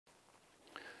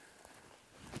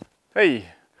Hey,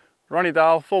 Ronnie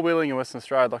Dale,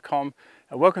 fourwheelinginwesternaustralia.com,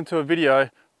 and welcome to a video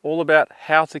all about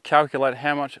how to calculate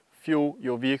how much fuel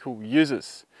your vehicle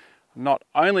uses. Not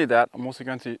only that, I'm also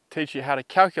going to teach you how to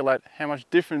calculate how much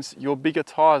difference your bigger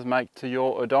tyres make to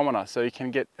your odometer so you can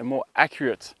get a more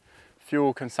accurate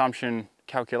fuel consumption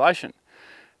calculation.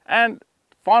 And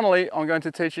finally, I'm going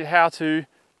to teach you how to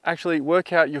actually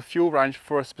work out your fuel range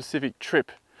for a specific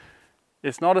trip.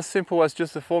 It's not as simple as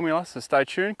just the formula, so stay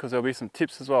tuned because there'll be some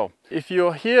tips as well. If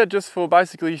you're here just for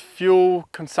basically fuel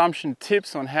consumption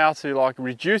tips on how to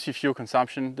reduce your fuel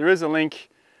consumption, there is a link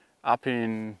up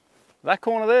in that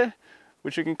corner there,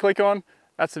 which you can click on.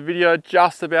 That's a video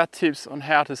just about tips on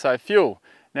how to save fuel.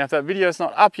 Now, if that video is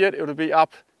not up yet, it'll be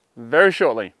up very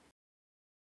shortly.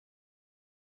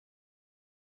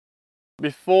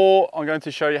 Before I'm going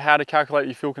to show you how to calculate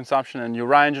your fuel consumption and your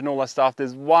range and all that stuff,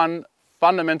 there's one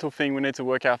fundamental thing we need to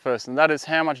work out first, and that is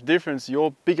how much difference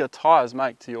your bigger tyres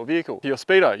make to your vehicle, to your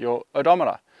speedo, your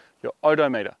odometer, your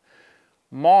odometer.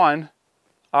 Mine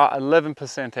are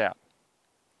 11% out,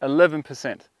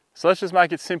 11%. So let's just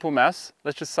make it simple maths.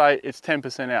 Let's just say it's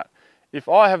 10% out. If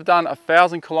I have done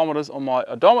 1,000 kilometers on my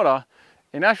odometer,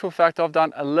 in actual fact, I've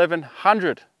done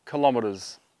 1,100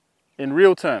 kilometers in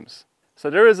real terms. So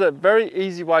there is a very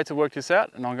easy way to work this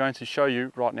out, and I'm going to show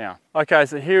you right now. Okay,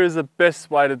 so here is the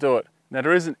best way to do it. Now,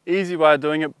 there is an easy way of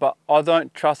doing it, but I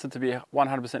don't trust it to be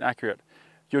 100% accurate.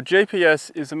 Your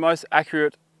GPS is the most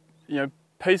accurate,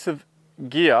 piece of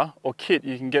gear or kit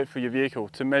you can get for your vehicle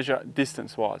to measure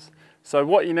distance-wise. So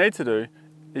what you need to do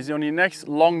is on your next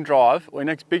long drive or your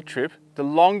next big trip, the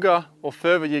longer or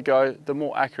further you go, the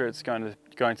more accurate it's going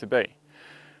to be.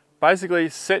 Basically,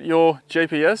 set your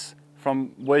GPS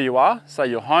from where you are, say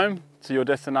your home, to your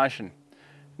destination.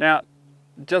 Now,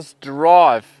 just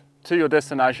drive to your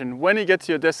destination. When you get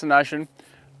to your destination,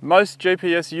 most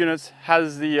GPS units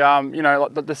has the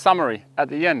the summary at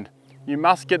the end. You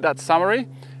must get that summary,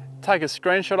 take a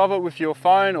screenshot of it with your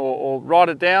phone or write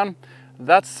it down.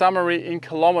 That summary in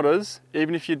kilometers,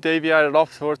 even if you deviate it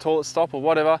off for a toilet stop or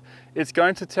whatever, it's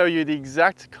going to tell you the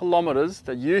exact kilometers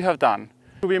that you have done.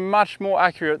 It will be much more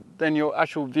accurate than your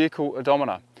actual vehicle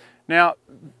odometer. Now,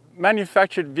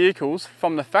 manufactured vehicles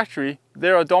from the factory,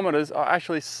 their odometers are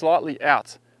actually slightly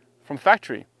out from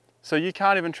factory. So you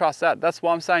can't even trust that. That's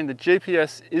why I'm saying the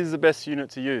GPS is the best unit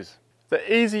to use. The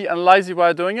easy and lazy way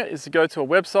of doing it is to go to a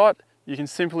website. You can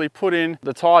simply put in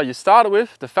the tyre you started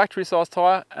with, the factory size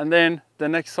tyre, and then the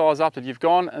next size up that you've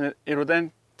gone, and it'll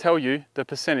then tell you the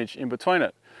percentage in between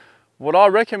it. What I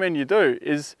recommend you do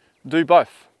is do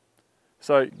both.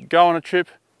 So go on a trip,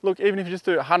 look, even if you just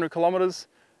do 100 kilometers,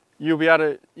 you'll be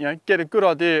able to get a good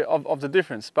idea of the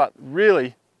difference. But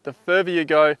really, the further you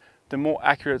go, the more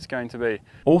accurate it's going to be.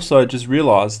 Also, just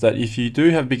realize that if you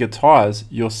do have bigger tires,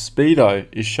 your speedo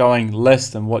is showing less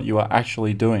than what you are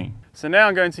actually doing. So now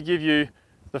I'm going to give you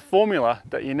the formula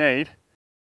that you need.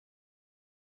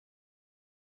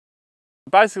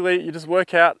 Basically, you just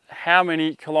work out how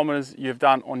many kilometers you've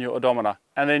done on your odometer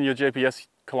and then your GPS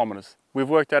kilometers. We've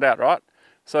worked that out, right?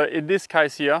 So in this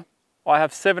case here, I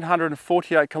have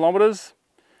 748 kilometers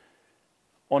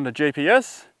on the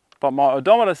GPS, but my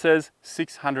odometer says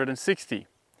 660.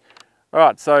 All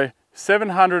right, so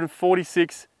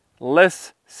 746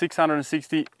 less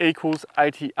 660 equals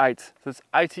 88. So it's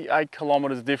 88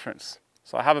 kilometers difference.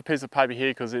 So I have a piece of paper here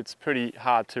because it's pretty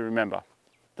hard to remember.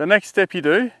 The next step you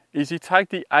do is you take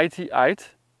the 88,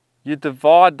 you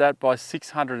divide that by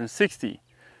 660,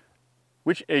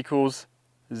 which equals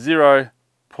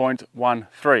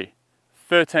 0.13,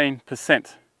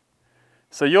 13%.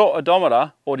 So your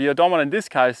odometer, or the odometer in this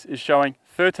case, is showing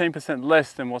 13%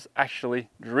 less than what's actually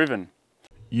driven.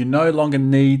 You no longer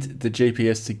need the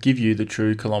GPS to give you the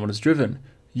true kilometers driven.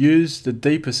 Use the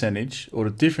D percentage, or the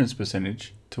difference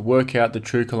percentage, to work out the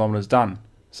true kilometers done.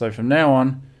 So from now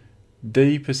on,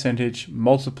 D percentage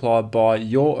multiplied by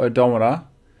your odometer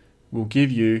will give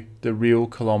you the real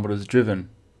kilometers driven.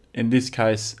 In this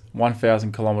case,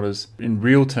 1,000 kilometers in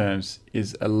real terms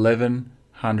is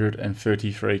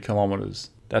 1,133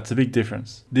 kilometers. That's a big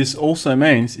difference. This also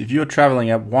means if you're traveling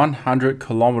at 100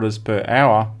 kilometers per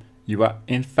hour, you are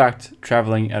in fact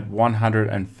traveling at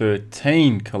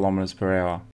 113 kilometers per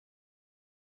hour.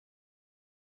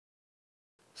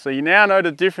 So you now know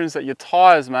the difference that your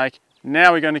tires make.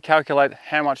 Now we're going to calculate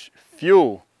how much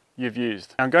fuel you've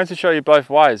used. I'm going to show you both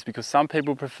ways because some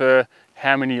people prefer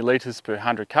how many litres per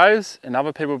 100 k's and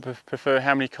other people prefer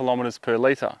how many kilometers per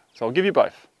litre. So I'll give you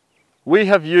both. We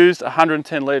have used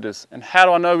 110 litres. And how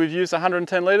do I know we've used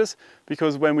 110 litres?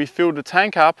 Because when we filled the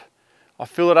tank up, I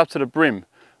fill it up to the brim.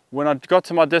 When I got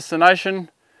to my destination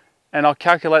and I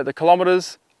calculate the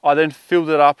kilometers, I then filled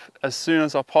it up as soon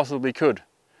as I possibly could,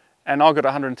 and I got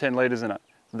 110 litres in it.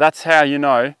 That's how you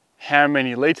know how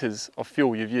many litres of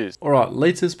fuel you've used. Alright,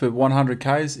 litres per 100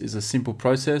 k's is a simple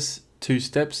process, 2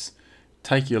 steps.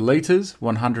 Take your litres,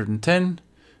 110,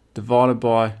 divided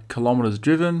by kilometres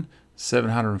driven,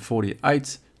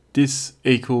 748. This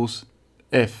equals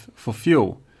F for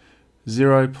fuel,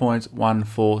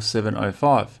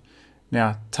 0.14705.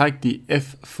 Now take the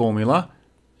F formula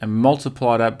and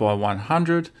multiply that by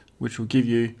 100, which will give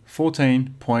you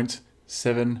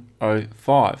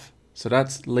 14.705. So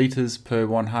that's litres per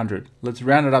 100. Let's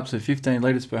round it up to 15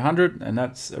 litres per 100, and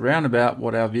that's around about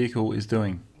what our vehicle is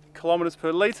doing. Kilometres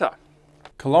per litre.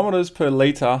 Kilometres per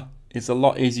litre is a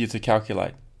lot easier to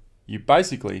calculate. You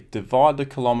basically divide the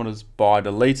kilometres by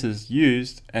the litres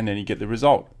used, and then you get the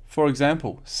result. For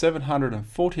example,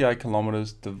 748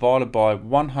 kilometres divided by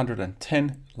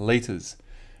 110 litres.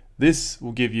 This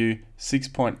will give you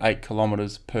 6.8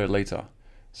 kilometres per litre.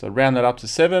 So round that up to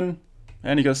 7,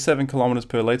 and you got 7 kilometres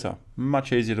per litre.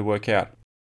 Much easier to work out.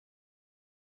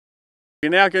 We're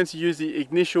now going to use the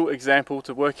initial example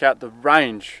to work out the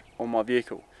range on my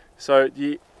vehicle. So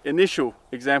the initial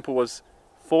example was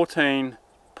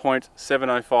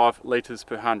 14.705 litres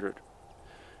per 100.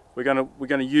 We're going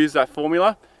to use that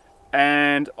formula,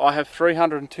 and I have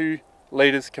 302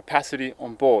 litres capacity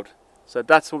on board. So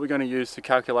that's what we're going to use to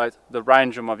calculate the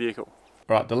range of my vehicle.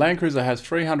 Right, the Land Cruiser has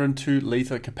 302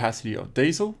 litre capacity of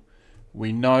diesel.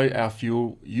 We know our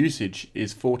fuel usage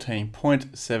is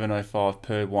 14.705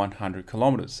 per 100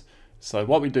 kilometres. So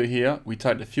what we do here, we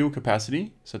take the fuel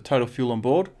capacity, so total fuel on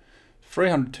board,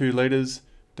 302 litres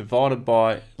divided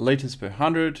by litres per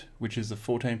 100, which is the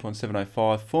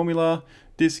 14.705 formula.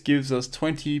 This gives us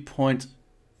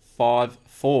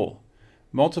 20.54.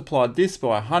 Multiply this by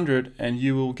 100 and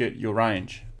you will get your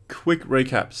range. Quick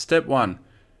recap. Step 1,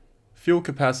 fuel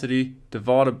capacity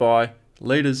divided by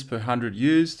litres per 100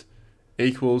 used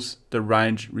equals the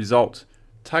range result.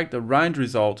 Take the range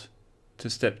result to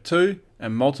step 2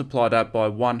 and multiply that by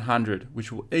 100,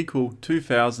 which will equal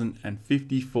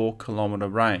 2054 kilometre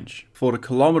range. For the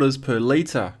kilometres per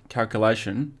litre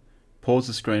calculation, pause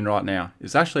the screen right now.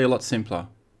 It's actually a lot simpler,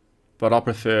 but I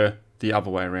prefer the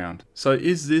other way around. So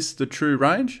is this the true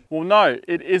range? Well, no,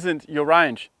 it isn't your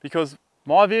range, because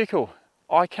my vehicle,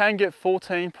 I can get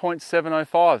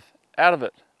 14.705 out of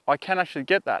it. I can actually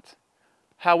get that.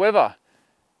 However,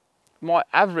 my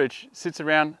average sits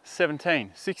around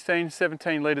 16,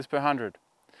 17 litres per 100.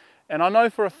 And I know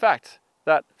for a fact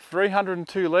that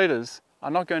 302 litres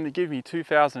are not going to give me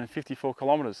 2,054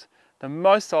 kilometres. The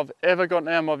most I've ever gotten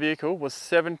out of my vehicle was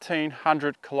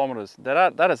 1,700 kilometres.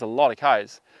 That is a lot of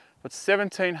Ks, but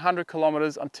 1,700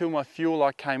 kilometres until my fuel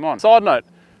light came on. Side note,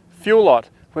 fuel light.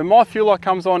 When my fuel light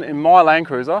comes on in my Land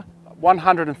Cruiser,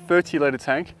 130 litre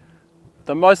tank,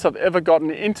 the most I've ever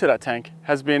gotten into that tank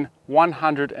has been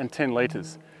 110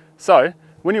 litres. So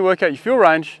when you work out your fuel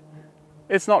range,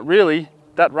 it's not really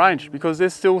that range, because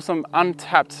there's still some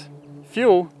untapped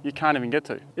fuel you can't even get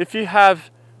to. If you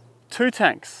have 2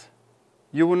 tanks,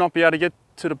 you will not be able to get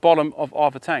to the bottom of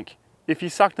either tank. If you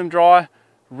suck them dry,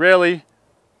 rarely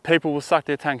people will suck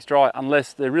their tanks dry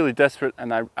unless they're really desperate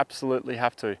and they absolutely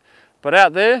have to. But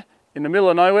out there, in the middle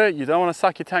of nowhere, you don't want to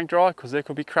suck your tank dry because there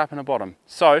could be crap in the bottom.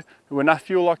 So when that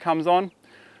fuel light comes on,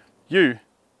 you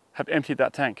have emptied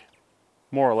that tank,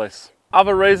 more or less.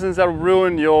 Other reasons that will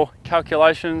ruin your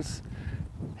calculations: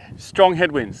 strong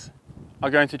headwinds are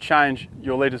going to change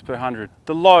your litres per 100.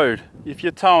 The load, if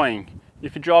you're towing,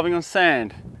 if you're driving on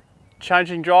sand,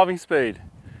 changing driving speed.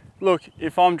 Look,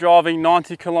 if I'm driving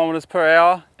 90 kilometres per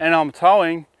hour and I'm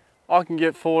towing, I can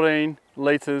get 14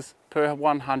 litres per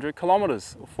 100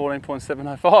 kilometres, or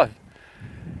 14.705.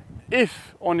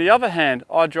 If, on the other hand,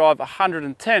 I drive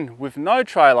 110 with no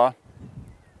trailer,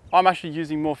 I'm actually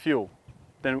using more fuel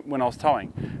than when I was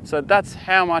towing. So that's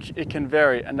how much it can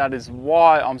vary, and that is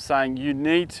why I'm saying you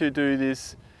need to do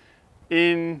this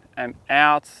in and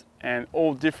out and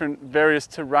all different various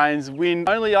terrains, wind.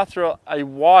 Only after a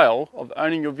while of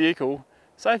owning your vehicle,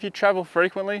 say if you travel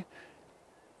frequently,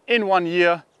 in 1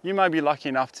 year, you may be lucky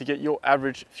enough to get your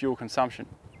average fuel consumption.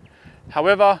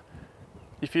 However,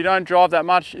 if you don't drive that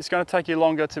much, it's going to take you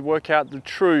longer to work out the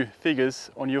true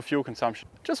figures on your fuel consumption.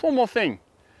 Just one more thing.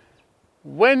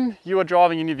 When you are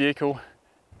driving in your vehicle,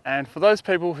 and for those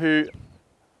people who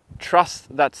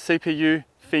trust that CPU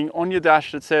thing on your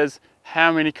dash that says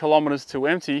how many kilometers to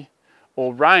empty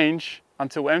or range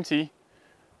until empty,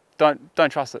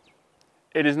 don't trust it.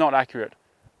 It is not accurate.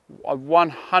 I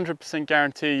 100%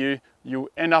 guarantee you, you'll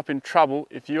end up in trouble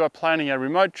if you are planning a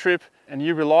remote trip and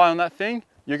you rely on that thing.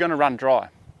 You're going to run dry.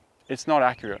 It's not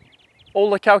accurate. All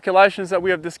the calculations that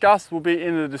we have discussed will be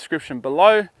in the description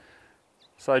below.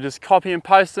 So just copy and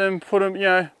paste them, put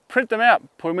them, print them out,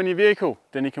 put them in your vehicle,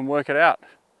 then you can work it out.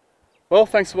 Well,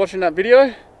 thanks for watching that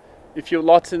video. If you'd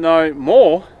like to know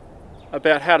more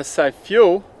about how to save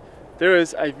fuel, there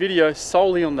is a video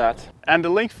solely on that. And the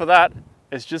link for that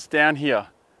is just down here.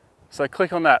 So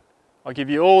click on that. I'll give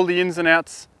you all the ins and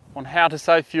outs on how to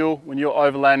save fuel when you're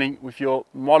overlanding with your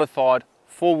modified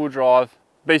four-wheel drive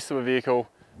beast of a vehicle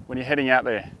when you're heading out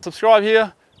there. Subscribe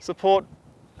here, support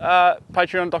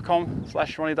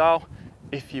patreon.com/RonnieDale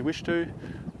if you wish to,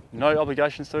 no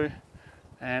obligations to,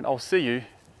 and I'll see you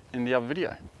in the other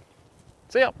video.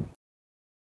 See ya.